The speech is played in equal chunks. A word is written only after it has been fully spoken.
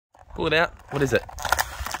Pull it out. What is it?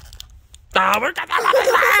 Oh, we've got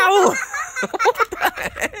the what the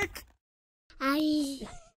heck?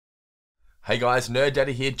 Hey guys, Nerd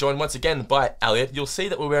Daddy here, joined once again by Elliot. You'll see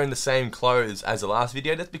that we're wearing the same clothes as the last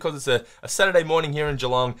video. That's because it's a Saturday morning here in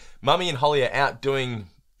Geelong. Mummy and Holly are out doing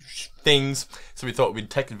things, so we thought we'd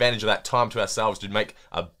take advantage of that time to ourselves to make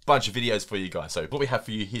a bunch of videos for you guys. So what we have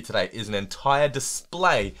for you here today is an entire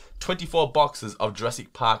display, 24 boxes of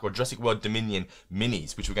Jurassic Park or Jurassic World Dominion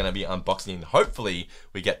minis, which we're going to be unboxing, and hopefully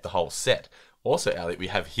we get the whole set. Also, Elliot, we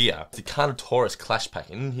have here the Carnotaurus Clash Pack.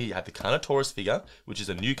 In here you have the Carnotaurus figure, which is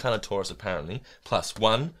a new Carnotaurus apparently, plus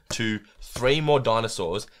 1, 2, 3 more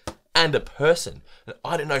dinosaurs, and a person. And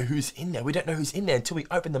I don't know who's in there. We don't know who's in there until we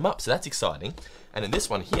open them up, so that's exciting. And in this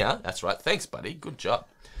one here, that's right, thanks buddy, good job.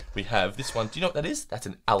 We have this one, do you know what that is? That's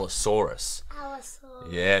an Allosaurus. Allosaurus.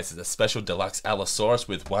 Yes, it's a special deluxe Allosaurus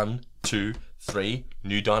with 1, 2, 3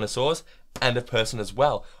 new dinosaurs, and a person as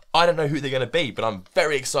well. I don't know who they're going to be, but I'm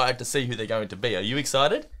very excited to see who they're going to be. Are you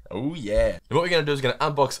excited? Oh yeah. And what we're going to do is we're going to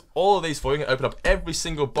unbox all of these for you. We're going to open up every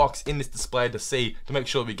single box in this display to make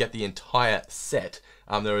sure we get the entire set.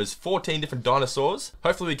 There is 14 different dinosaurs.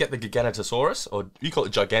 Hopefully we get the Giganotosaurus, or you call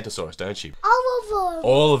it Gigantosaurus, don't you? All of them.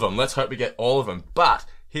 All of them. Let's hope we get all of them. But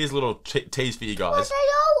here's a little tease for you guys. But they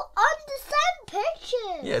all on the same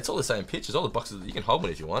picture. Yeah, it's all the same pictures. All the boxes. You can hold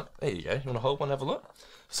one if you want. There you go. You want to hold one? Have a look.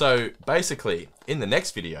 So basically, in the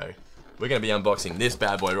next video, we're going to be unboxing this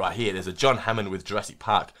bad boy right here. There's a John Hammond with Jurassic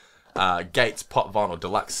Park Gates Pop Vinyl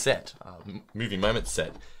Deluxe set, movie moment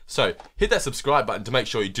set. So hit that subscribe button to make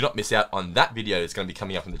sure you do not miss out on that video. It's going to be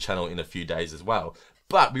coming up on the channel in a few days as well.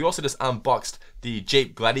 But we also just unboxed the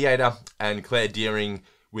Jeep Gladiator and Claire Deering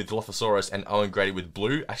with Dilophosaurus and Owen Grady with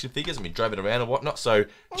blue action figures, and we drove it around and whatnot. So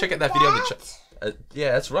check out that video on the channel.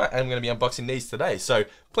 Yeah, that's right. I'm going to be unboxing these today. So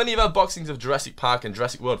plenty of unboxings of Jurassic Park and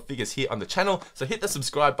Jurassic World figures here on the channel. So hit the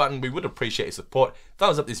subscribe button. We would appreciate your support.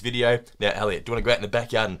 Thumbs up this video. Now, Elliot, do you want to go out in the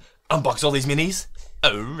backyard and unbox all these minis?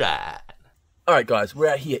 Alright. Alright guys, we're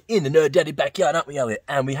out here in the Nerd Daddy backyard, aren't we, Elliot?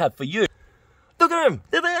 And we have for you, look at them!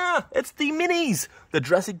 There they are! It's the minis! The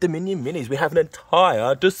Jurassic Dominion minis. We have an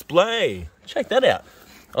entire display. Check that out.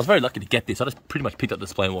 I was very lucky to get this. I just pretty much picked up the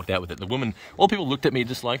display and walked out with it. The woman, all people looked at me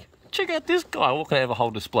just like, check out this guy walking out of a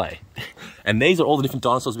whole display. And these are all the different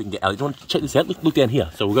dinosaurs we can get. Elliot, do you want to check this out? Look down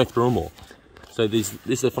here. So we'll go through them all. So this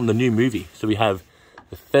is from the new movie. So we have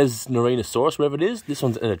the Thesnorinosaurus, wherever it is. This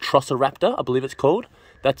one's an Atrociraptor, I believe it's called.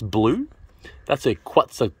 That's blue. That's a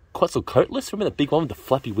Quetzalcoatlus. Remember the big one with the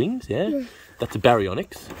flappy wings? Yeah. That's a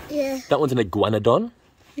Baryonyx. Yeah. That one's an Iguanodon.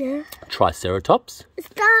 Yeah. Triceratops. It's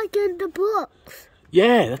like in the books.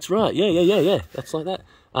 Yeah, that's right. Yeah. That's like that.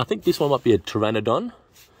 I think this one might be a Pteranodon.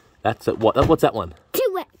 That's a, what's that one?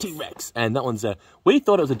 T-Rex. T-Rex. And that one's a, we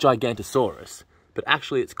thought it was a Gigantosaurus, but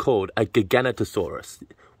actually it's called a Giganotosaurus.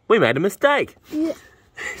 We made a mistake. Yeah.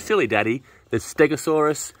 Silly daddy. There's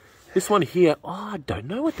Stegosaurus. This one here, oh, I don't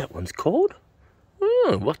know what that one's called.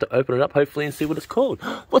 We'll have to open it up hopefully and see what it's called.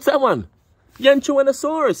 What's that one?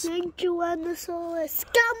 Yanchuanosaurus. Yanchuanosaurus.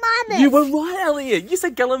 Gallimimus. You were right, Elliot. You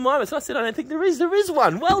said Gallimimus. I said I don't think there is. There is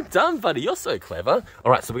one. Well done, buddy. You're so clever.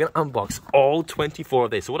 All right, so we're going to unbox all 24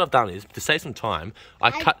 of these. So what I've done is, to save some time,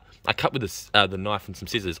 I cut with the knife and some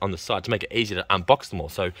scissors on the side to make it easier to unbox them all.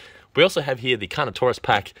 So we also have here the Carnotaurus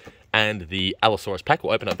pack and the Allosaurus pack.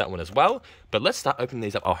 We'll open up that one as well. But let's start opening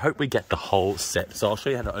these up. I hope we get the whole set. So I'll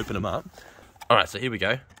show you how to open them up. All right, so here we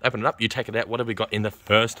go. Open it up. You take it out. What have we got in the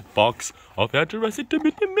first box of our Jurassic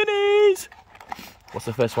Dominion minis? What's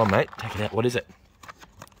the first one, mate? Take it out. What is it?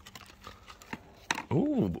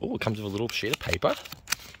 Ooh, it comes with a little sheet of paper.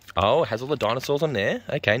 Oh, it has all the dinosaurs on there.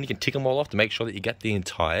 Okay, and you can tick them all off to make sure that you get the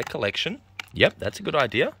entire collection. Yep, that's a good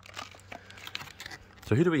idea.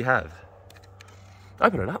 So who do we have?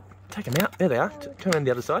 Open it up. Take them out. There they are. Turn around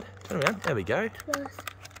the other side. Turn around. There we go.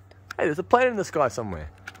 Hey, there's a plane in the sky somewhere.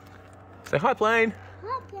 Say hi, plane.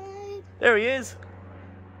 Hi, plane. There he is.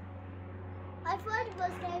 I thought it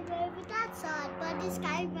was going over that side, but it's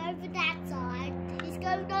going over that side. It's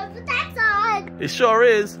going over that side. It sure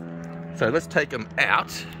is. So let's take him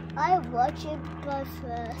out. I watch it go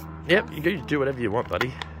first. Yep, you can do whatever you want,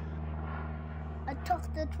 buddy. I took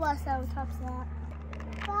the Triceratops out.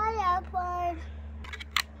 Bye, airplane.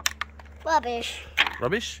 Rubbish.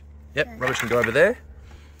 Rubbish? Yep, rubbish can go over there.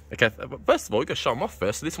 Okay, first of all, we've got to show them off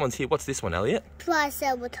first. So this one's here. What's this one, Elliot?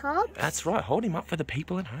 Triceratops. That's right. Hold him up for the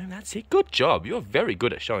people at home. That's it. Good job. You're very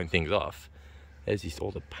good at showing things off. There's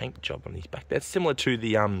all the paint job on his back. That's similar to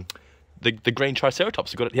the green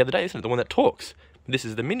Triceratops we got it the other day, isn't it? The one that talks. This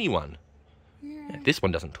is the mini one. Yeah, this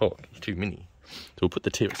one doesn't talk. It's too mini. So we'll put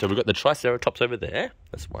the T-Rex. So we've got the Triceratops over there.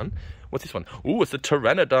 That's one. What's this one? Ooh, it's the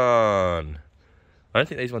Pteranodon. I don't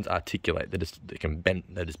think these ones articulate. They can bend.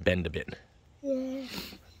 They just bend a bit. Yeah.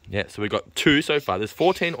 Yeah, so we've got 2 so far. There's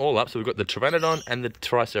 14 all up. So we've got the Pteranodon and the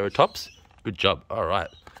Triceratops. Good job. All right.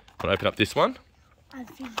 Want to open up this one? I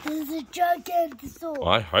think there's a Gigantosaur.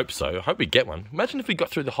 I hope so. I hope we get one. Imagine if we got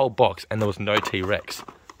through the whole box and there was no T-Rex.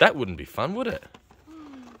 That wouldn't be fun, would it?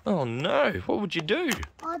 Oh no, what would you do?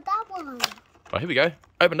 Oh, that one. Right, here we go.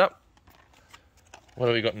 Opened up. What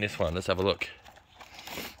have we got in this one? Let's have a look.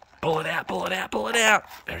 Pull it out, pull it out, pull it out.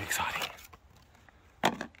 Very exciting.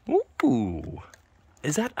 Ooh.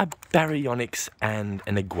 Is that a Baryonyx and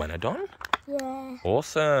an Iguanodon? Yeah.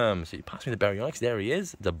 Awesome. So you passed me the Baryonyx. There he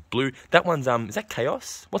is. The blue. That one's, is that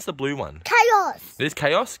Chaos? What's the blue one? Chaos. It is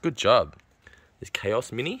Chaos? Good job. There's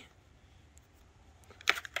Chaos Mini.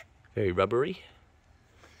 Very rubbery.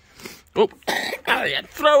 Oh, Elliot,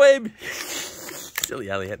 throw him! Silly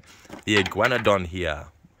Elliot. The Iguanodon here.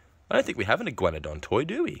 I don't think we have an Iguanodon toy,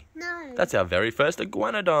 do we? No. That's our very first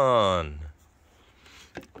Iguanodon.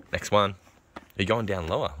 Next one. You're going down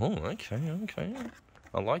lower. Oh, okay, okay.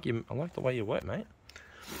 I like you. I like the way you work, mate.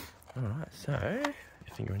 All right, so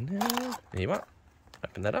your finger in there. There you are.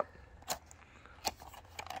 Open that up.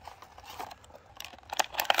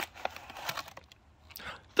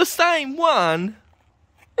 The same one.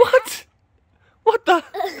 What? What the?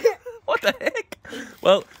 What the heck?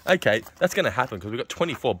 Well, okay, that's going to happen because we've got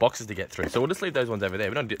 24 boxes to get through. So we'll just leave those ones over there.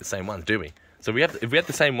 We don't get the same ones, do we? So if we have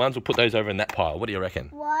the same ones, we'll put those over in that pile. What do you reckon?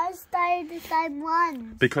 Why is they the same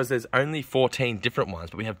ones? Because there's only 14 different ones,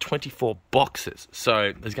 but we have 24 boxes.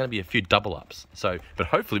 So there's going to be a few double ups. So, but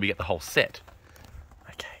hopefully we get the whole set.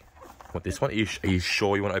 Okay. What, this one? Are you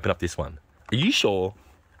sure you want to open up this one? Are you sure?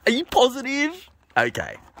 Are you positive?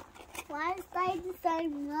 Okay. Why is they the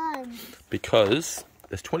same ones? Because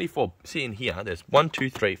there's 24. See in here, there's 1, 2,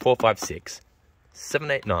 3, 4, 5, 6,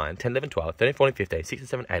 7, 8, 9, 10, 11, 12, 13, 14, 15, 16,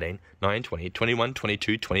 17, 18, 19, 20, 21,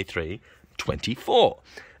 22, 23, 24.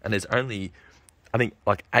 And there's only, I think,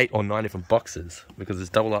 like 8 or 9 different boxes because there's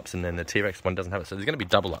double ups and then the T-Rex one doesn't have it. So there's going to be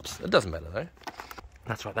double ups. It doesn't matter though.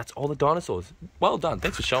 That's right. That's all the dinosaurs. Well done.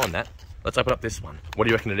 Thanks for showing that. Let's open up this one. What do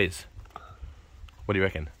you reckon it is? What do you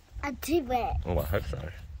reckon? A T-Rex. Oh, I hope so.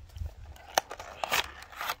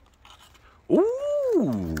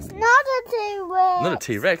 Ooh! It's not a T-Rex. Not a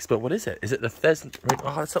T-Rex, but what is it? Is it the pheasant?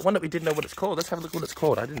 Oh, it's that one that we didn't know what it's called. Let's have a look what it's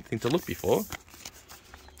called. I didn't think to look before.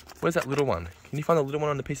 Where's that little one? Can you find the little one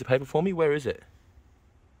on the piece of paper for me? Where is it?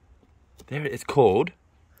 There it is, called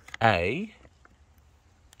a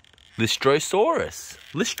Lystrosaurus.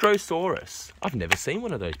 Lystrosaurus. I've never seen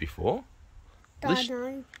one of those before.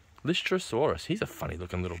 Dino. Lystrosaurus. He's a funny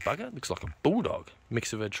looking little bugger. Looks like a bulldog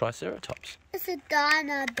mixed with a triceratops. It's a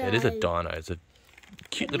dino, though. It is a dino. It's a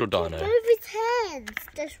cute little dino. Move his hands.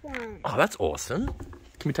 This one. Oh, that's awesome.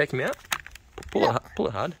 Can we take him out? Pull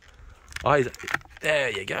it hard. Oh,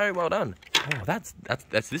 there you go. Well done. Oh, that's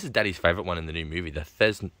this is Daddy's favourite one in the new movie, the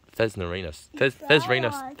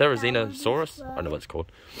Therizinosaurus. I don't know what it's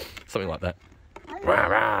called. Something like that. Rah,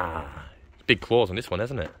 rah. Big claws on this one,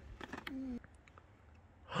 hasn't it?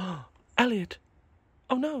 Elliot.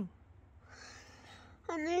 Oh no.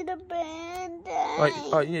 I need a band-aid.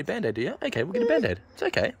 Oh, you need a band-aid, do you? Okay, we'll get a band-aid. It's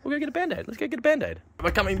okay. We'll go get a band-aid. Let's go get a band-aid.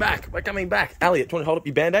 We're coming back. We're coming back. Elliot, do you want to hold up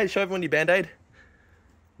your band-aid? Show everyone your band-aid.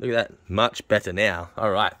 Look at that. Much better now.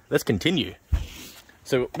 All right, let's continue.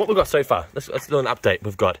 So what we've got so far, let's do an update.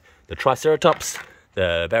 We've got the Triceratops,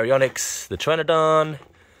 the Baryonyx, the Pteranodon,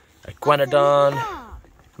 Iguanodon,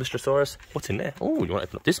 Lystrosaurus. What's in there? Oh, you want to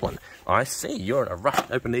open up this one? I see. You're in a rush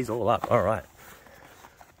to open these all up. All right.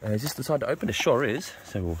 Is this the side to open? It sure is.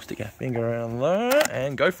 So we'll stick our finger around there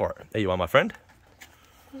and go for it. There you are, my friend.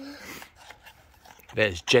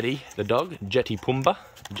 There's Jetty, the dog. Jetty Pumbaa.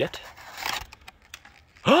 Jet.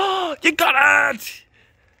 Oh, you got it!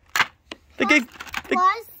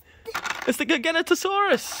 It's the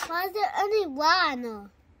Carnotaurus. Why is there only one?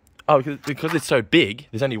 Oh, because it's so big,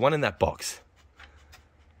 there's only one in that box.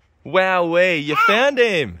 Wowee, you found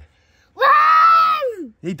him. Wow!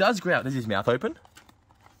 He does growl. Is his mouth open?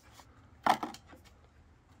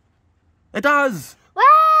 It does.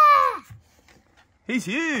 Wow! He's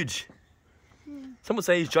huge. Some would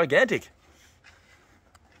say he's gigantic.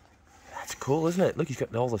 That's cool, isn't it? Look, he's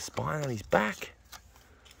got all the spine on his back.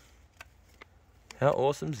 How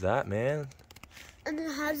awesome's that, man? And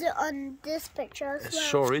it has it on this picture as It well.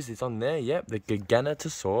 sure is. It's on there. Yep, the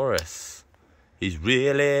Carnotaurus. He's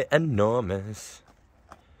really enormous.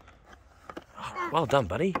 Oh, well done,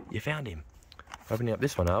 buddy. You found him. Opening up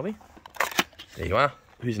this one, are we? There you are.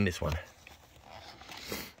 Who's in this one?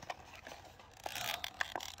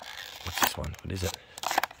 What's this one? What is it?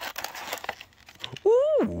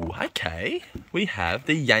 Ooh, Okay. We have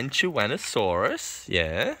the Carnotaurus.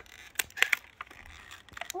 Yeah.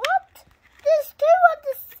 What? There's two on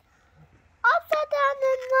the upside down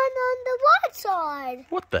and one on the right side.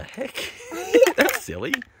 What the heck? That's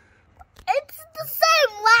silly. It's the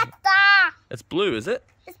same raptor. It's blue, is it?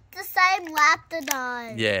 It's the same raptor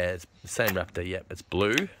though. Yeah, it's the same raptor. Yep, it's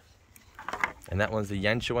blue. And that one's the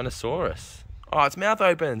Carnotaurus. Oh, its mouth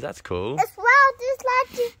opens. That's cool. As well, just like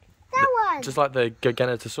that one. Just like the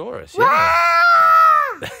Carnotaurus.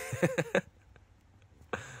 Wow! Yeah.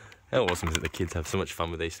 How awesome is it? The kids have so much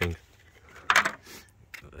fun with these things.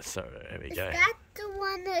 So there we go. Is that the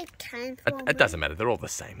one that came from? It doesn't matter. They're all the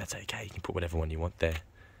same. That's okay. You can put whatever one you want there.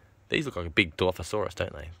 These look like a big Dilophosaurus,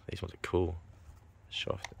 don't they? These ones are cool.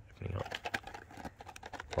 Show off the opening up.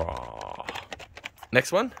 Oh.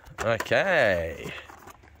 Next one. Okay.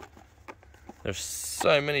 There's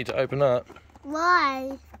so many to open up.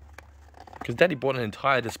 Why? Because Daddy bought an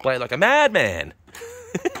entire display like a madman.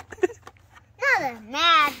 Not a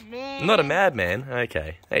madman. Not a madman.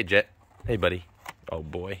 Okay. Hey, Jet. Hey, buddy. Oh,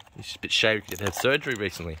 boy. He's a bit shaved because he had surgery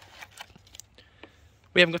recently.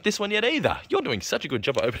 We haven't got this one yet either. You're doing such a good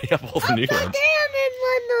job of opening up all the new ones.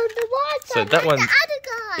 So that one,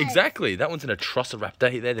 exactly. That one's an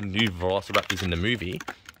Atrociraptor. They're the new Velociraptors in the movie.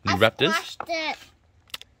 New raptors. It.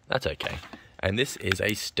 That's okay. And this is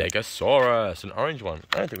a Stegosaurus, an orange one.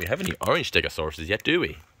 I don't think we have any orange Stegosauruses yet, do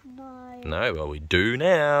we? No. No, well, we do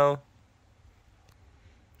now.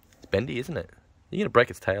 It's bendy, isn't it? You're going to break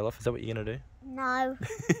its tail off? Is that what you're going to do? No.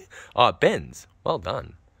 Oh, it bends. Well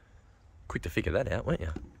done. Quick to figure that out, weren't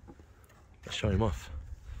you? Let's show him off.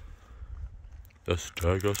 The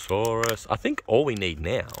Stegosaurus. I think all we need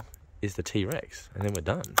now is the T-Rex, and then we're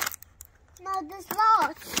done. No, there's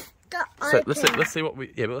lots. So let's see what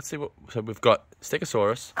we so we've got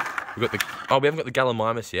Stegosaurus, we've got we haven't got the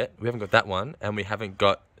Gallimimus yet, we haven't got that one, and we haven't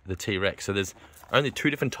got the T-Rex. So there's only 2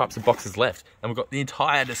 different types of boxes left, and we've got the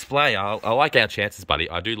entire display. I like our chances, buddy.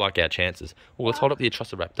 I do like our chances. Well, let's hold up the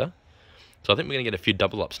Atrociraptor. So I think we're gonna get a few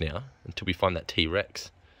double ups now until we find that T-Rex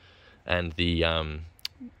and the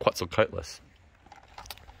Quetzalcoatlus.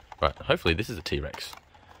 Right, hopefully this is a T-Rex.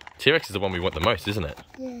 T-Rex is the one we want the most, isn't it?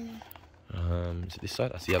 Yeah. Is it this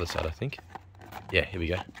side? That's the other side, I think. Yeah, here we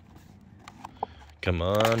go. Come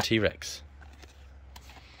on, T-Rex.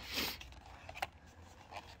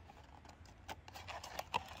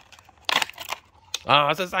 Oh,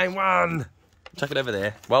 it's the same one! Chuck it over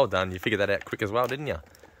there. Well done. You figured that out quick as well, didn't you?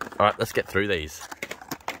 Alright, let's get through these.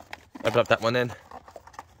 Open up that one then.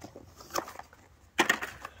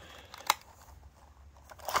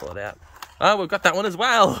 Pull it out. Oh, we've got that one as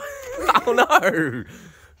well! Oh no!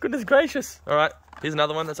 Goodness gracious. Alright, here's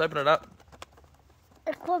another one. Let's open it up.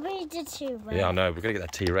 It could be the T-Rex. Yeah, I know. We've got to get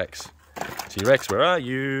that T-Rex. T-Rex, where are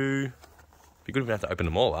you? Be good if we have to open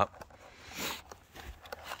them all up.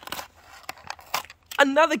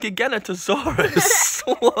 Another Giganotosaurus.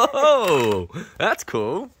 Whoa! That's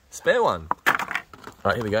cool. Spare one.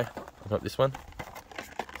 Alright, here we go. Open up this one.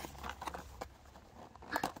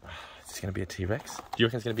 Is this going to be a T-Rex? Do you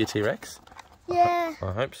reckon it's going to be a T-Rex? Yeah.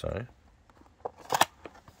 I hope so.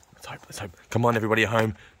 Let's hope. Come on, everybody at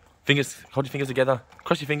home. Fingers, hold your fingers together.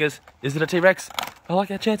 Cross your fingers. Is it a T-Rex? I like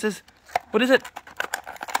our chances. What is it?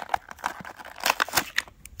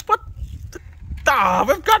 What? Ah,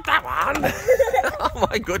 we've got that one. Oh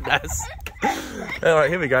my goodness. All right,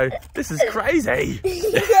 here we go. This is crazy.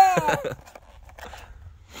 Yeah.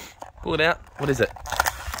 Pull it out. What is it?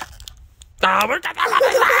 Ah, we've got that one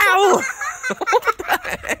as well. What the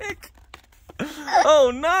heck?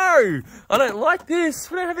 Oh no! I don't like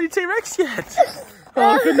this. We don't have any T-Rex yet.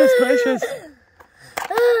 Oh goodness gracious!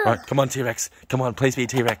 Right, come on T-Rex. Come on, please be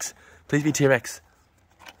T-Rex. Please be T-Rex.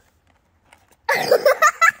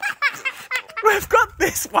 We've got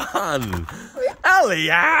this one,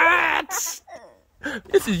 Elliot.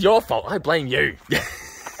 This is your fault. I blame you. Now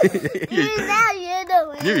you're the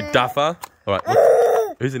winner. You duffer. All right,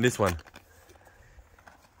 who's in this one?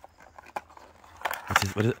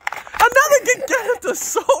 What is it? Another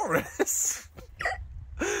Giganotosaurus!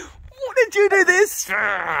 What did you do this?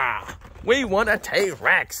 We want a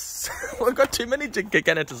T-Rex. We've got too many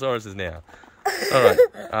Giganotosauruses now. Alright,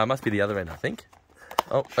 must be the other end, I think.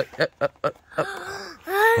 Oh.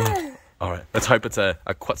 Alright, let's hope it's a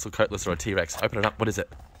Quetzalcoatlus or a T-Rex. Open it up. What is it?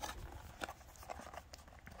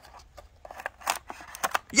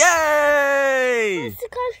 Yay!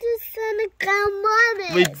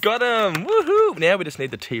 We got him! Woohoo! Now we just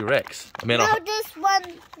need the T-Rex. I mean, no, just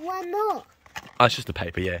one more. Oh, it's just the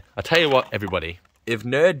paper, yeah. I tell you what, everybody. If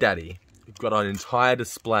Nerd Daddy got an entire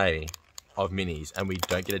display of minis and we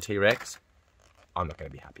don't get a T-Rex, I'm not going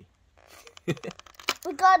to be happy.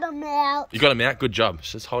 We got him out. You got him out? Good job.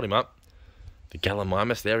 Just hold him up. The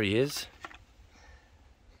Gallimimus, there he is.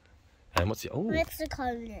 And what's the... Oh,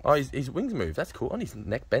 Mexiconis. oh his wings move. That's cool. And his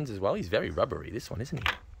neck bends as well. He's very rubbery, this one, isn't he?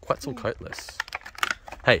 Quetzalcoatlus.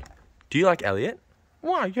 Hey, do you like Elliot?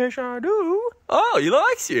 Why, yes, I do. Oh, he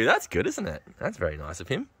likes you. That's good, isn't it? That's very nice of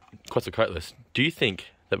him. Quetzalcoatlus, do you think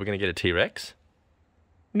that we're going to get a T-Rex?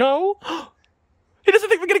 No. He doesn't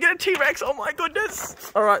think we're going to get a T-Rex. Oh, my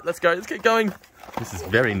goodness. All right, let's go. Let's get going. This is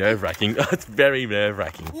very nerve-wracking. It's very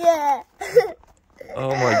nerve-wracking. Yeah.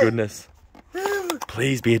 Oh, my goodness.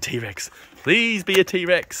 Please be a T-Rex. Please be a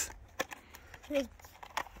T-Rex.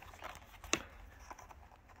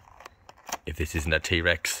 If this isn't a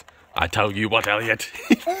T-Rex, I tell you what, Elliot.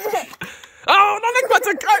 Oh, not a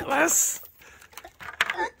Quetzalcoatlus.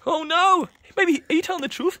 Oh, no. Maybe, are you telling the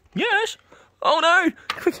truth? Yes. Oh, no.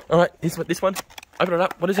 Quick. All right, this one. Open it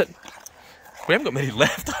up. What is it? We haven't got many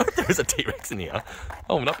left. I hope there is a T-Rex in here.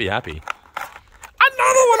 I will not be happy.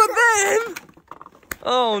 Another one of them.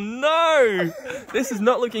 Oh, no. This is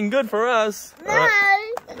not looking good for us. No.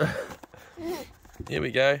 Right. Here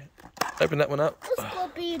we go. Open that one up. This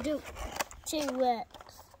could be the T-Rex.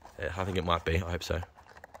 Yeah, I think it might be. I hope so.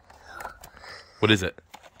 What is it?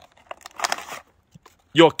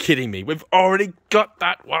 You're kidding me. We've already got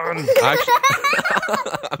that one.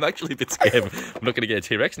 I'm actually a bit scared. I'm not going to get a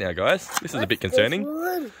T-Rex now, guys. This is a bit concerning.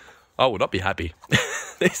 I will not be happy.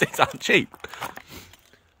 These things aren't cheap.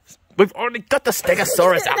 We've already got the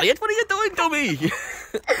Stegosaurus, Elliot. What are you doing to me?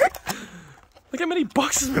 Look how many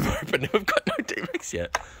boxes we've opened. We've got no T-Rex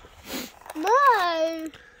yet. No.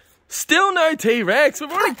 Still no T-Rex.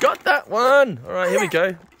 We've already got that one. All right, here we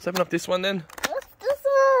go. Let's open up this one then. What's this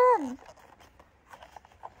one?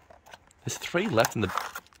 There's 3 left in the...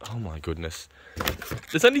 Oh, my goodness.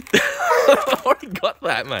 There's only... I've already got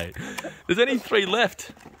that, mate. There's only 3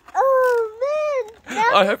 left. Oh, man.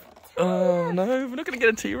 I hope... Oh, no. We're not going to get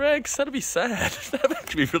a T-Rex. That'll be sad. That'll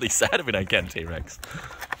actually be really sad if we don't get a T-Rex.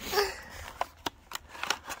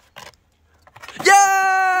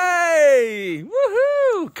 Yay!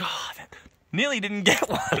 Woohoo! God, nearly didn't get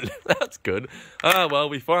one. That's good. Oh, well,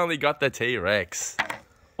 we finally got the T-Rex.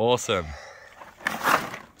 Awesome.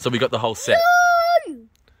 So we got the whole set. No!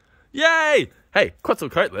 Yay! Hey,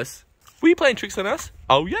 Quetzalcoatlus, were you playing tricks on us?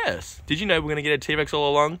 Oh, yes. Did you know we're going to get a T-Rex all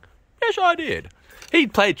along? Yes, I did. He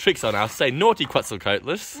played tricks on us. Say, naughty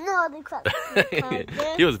Quetzalcoatlus. Naughty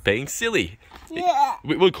Quetzalcoatlus. He was being silly. Yeah.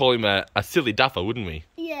 We would call him a silly duffer, wouldn't we?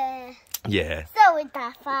 Yeah. Yeah. So is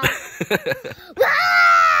that fun.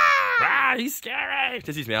 Ah, he's scary.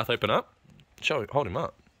 Does his mouth open up? Hold him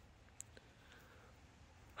up.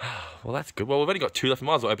 Well, that's good. Well, we've only got 2 left. We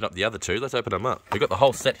might as well open up the other 2. Let's open them up. We've got the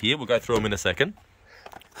whole set here. We'll go through them in a second.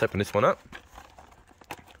 Let's open this one up.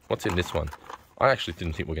 What's in this one? I actually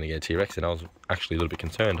didn't think we were going to get a T-Rex, and I was actually a little bit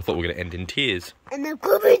concerned. I thought we were going to end in tears. And it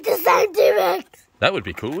could be the same T-Rex. That would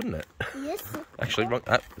be cool, wouldn't it? Yes. Actually, wrong.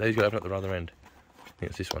 There you go. Open up the other end. I think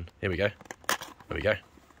it's this one. Here we go. There we go.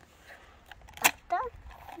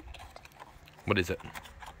 What is it?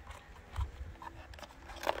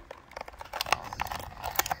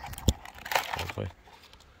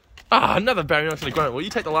 Ah, another Baryonyx Grown. Well, you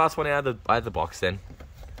take the last one out of the box then.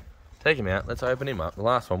 Take him out. Let's open him up. The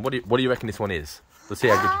last one. What do you reckon this one is? Let's see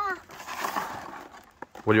how good.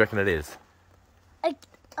 What do you reckon it is? A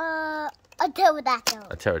pterodactyl.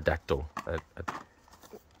 A pterodactyl.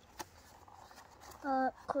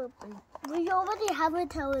 Could be. We already have a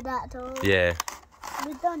pterodactyl. Yeah.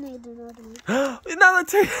 We don't need another one. Another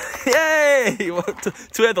 2! Yay! Well,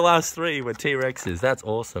 2 out of the last 3 were T-Rexes. That's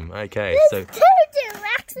awesome. Okay, There's so 2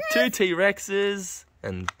 T-Rexes. 2 T-Rexes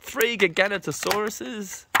and 3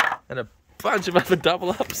 Gigantosauruses and a bunch of other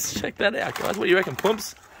double-ups. Check that out, guys. What do you reckon,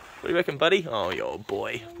 Plumps? What do you reckon, buddy? Oh, your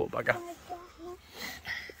boy. Poor bugger.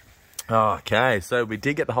 Okay, so we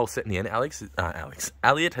did get the whole set in the end.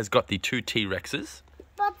 Elliot has got the 2 T-Rexes.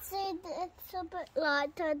 But see, it's a bit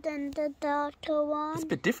lighter than the darker one. It's a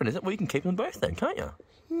bit different, isn't it? Well, you can keep them both then, can't you?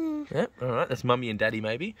 Hmm. Yep, alright, that's Mummy and Daddy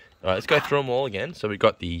maybe. Alright, let's go through them all again. So we've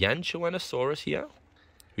got the Yanchuanosaurus here,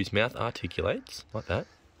 whose mouth articulates, like that.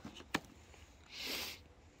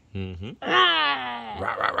 Rah,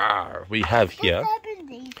 rah, rah. We have here...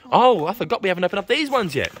 Oh, I forgot we haven't opened up these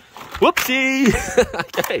ones yet. Whoopsie!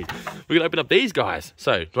 Okay, we're going to open up these guys.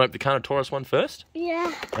 So, do you want to open the Carnotaurus one first?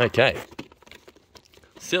 Yeah. Okay.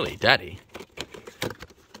 Silly Daddy.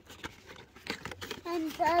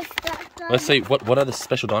 And there's that guy. Let's see, what are the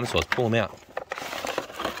special dinosaurs? Pull them out.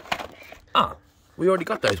 Ah, we already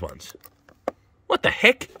got those ones. What the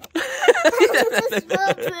heck?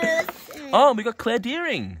 Oh, we got Claire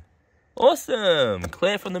Deering. Awesome.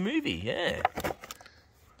 Claire from the movie, yeah.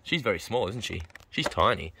 She's very small, isn't she? She's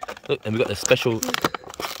tiny. Look, and we've got the special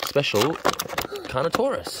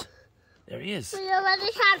Carnotaurus. There he is. We already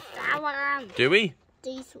have that one. Do we?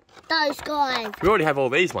 Those guys. We already have all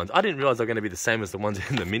these ones. I didn't realise they were going to be the same as the ones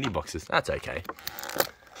in the mini boxes. That's okay.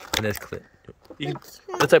 And there's clear.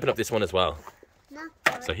 Let's open up this one as well. No.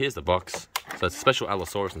 So here's the box. So it's a special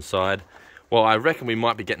Allosaurus inside. Well, I reckon we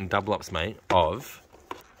might be getting double ups, mate, of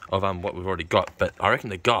what we've already got. But I reckon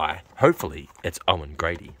the guy, hopefully, it's Owen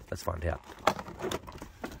Grady. Let's find out.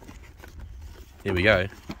 Here we go.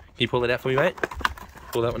 Can you pull that out for me, mate?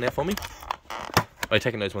 Pull that one out for me. Oh, you're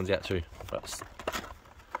taking those ones out too. Right.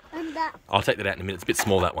 And that. I'll take that out in a minute. It's a bit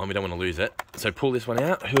small, that one. We don't want to lose it. So pull this one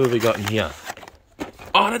out. Who have we got in here?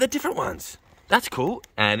 Oh, no, they're different ones. That's cool.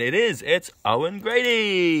 And it is. It's Owen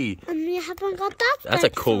Grady. And we haven't got that. That's a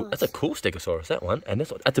cool Stegosaurus, that one. And is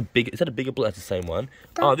that a bigger blue? That's the same one.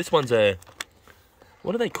 Oh, this one's a,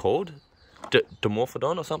 what are they called?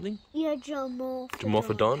 Dimorphodon or something? Yeah, Dimorphodon.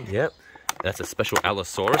 Dimorphodon, yep. That's a special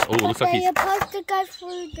Allosaurus. Oh, looks like he's... They're supposed to go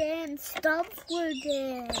through there and stomp through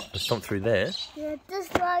there. Stomp through there? Yeah,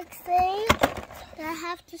 just like, see? They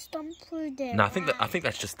have to stomp through there. No, I think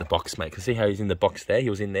that's just the box, mate. Because see how he's in the box there? He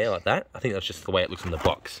was in there like that. I think that's just the way it looks in the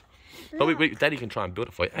box. But Daddy can try and build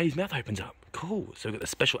it for you. Hey, his mouth opens up. Cool. So we've got the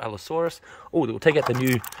special Allosaurus. Oh, we'll take out the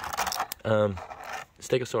new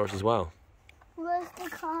Stegosaurus as well. Where's the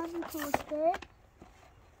Carnotaurus there?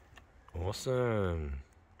 Awesome.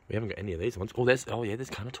 We haven't got any of these ones. Oh, there's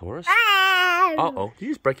Carnotaurus. Ah! Uh-oh. Did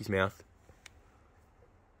you just break his mouth?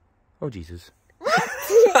 Oh, Jesus.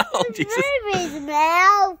 Oh, Jesus. Move his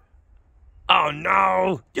mouth. Oh,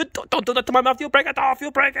 no. You don't do that to my mouth. You'll break it off.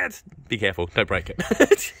 You'll break it. Be careful. Don't break it.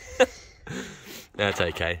 That's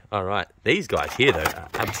okay. All right. These guys here, though, are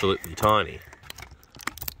absolutely tiny.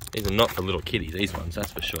 These are not for little kiddies, these ones,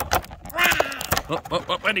 that's for sure. Oh,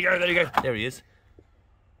 where'd he go? There he go. There he is.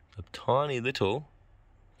 A tiny little...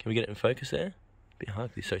 Can we get it in focus there? A bit hard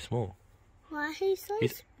because he's so small. Why is he so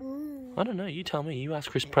small? I don't know. You tell me. You ask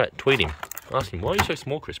Chris Pratt. Tweet him. Ask him, why are you so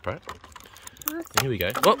small, Chris Pratt? And here we go.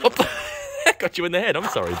 Oh, got you in the head. I'm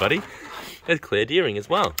sorry, buddy. There's Claire Deering as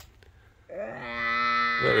well.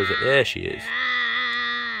 Where is it? There she is.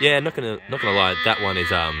 Yeah, not gonna lie. That one is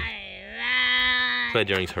Claire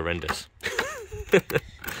Deering's horrendous.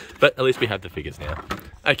 But at least we have the figures now.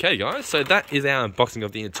 Okay, guys, so that is our unboxing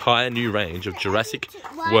of the entire new range of Jurassic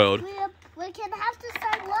World. We can have the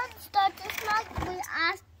same ones, though, just like we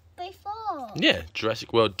asked before. Yeah,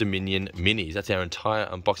 Jurassic World Dominion Minis. That's our entire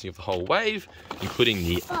unboxing of the whole wave, including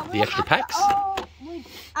the extra packs.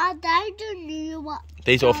 Are they the new ones?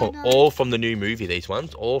 These are all from the new movie, these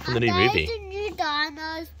ones. All from the new movie. Are they the new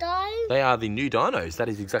dinos, though? They are the new dinos. That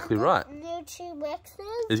is exactly right. New T-Rexes?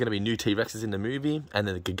 There's going to be new T-Rexes in the movie, and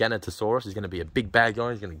then the Carnotaurus is going to be a big bad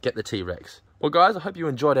guy. He's going to get the T-Rex. Well, guys, I hope you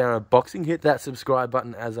enjoyed our unboxing. Hit that subscribe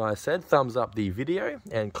button, as I said. Thumbs up the video,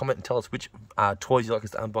 and comment and tell us which toys you'd like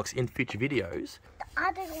us to unbox in future videos. The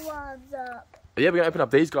other one's up. But yeah, we're going to open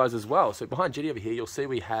up these guys as well. So behind Jetty over here, you'll see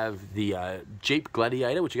we have the Jeep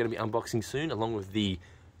Gladiator, which we're going to be unboxing soon, along with the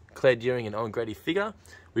Claire Deering and Owen Grady figure.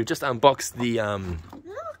 We've just unboxed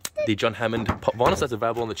the John Hammond Pop Vinyl, so that's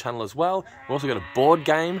available on the channel as well. We've also got a board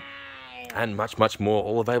game and much, much more,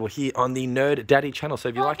 all available here on the Nerd Daddy channel. So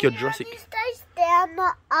if you like your Jurassic... He stays down,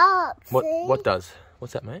 not up, What does?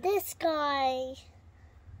 What's that, mate? This guy.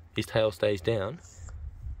 His tail stays down?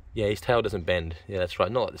 Yeah, his tail doesn't bend. Yeah, that's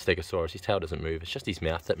right. Not like the Stegosaurus. His tail doesn't move. It's just his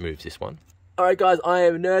mouth that moves, this one. Alright, guys. I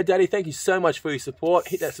am Nerd Daddy. Thank you so much for your support.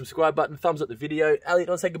 Hit that subscribe button. Thumbs up the video. Elliot,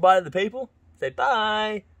 want to say goodbye to the people? Say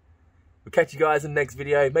bye. We'll catch you guys in the next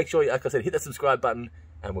video. Make sure, like I said, hit that subscribe button.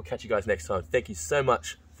 And we'll catch you guys next time. Thank you so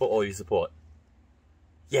much for all your support.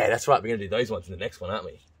 Yeah, that's right. We're going to do those ones in the next one, aren't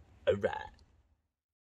we? Alright.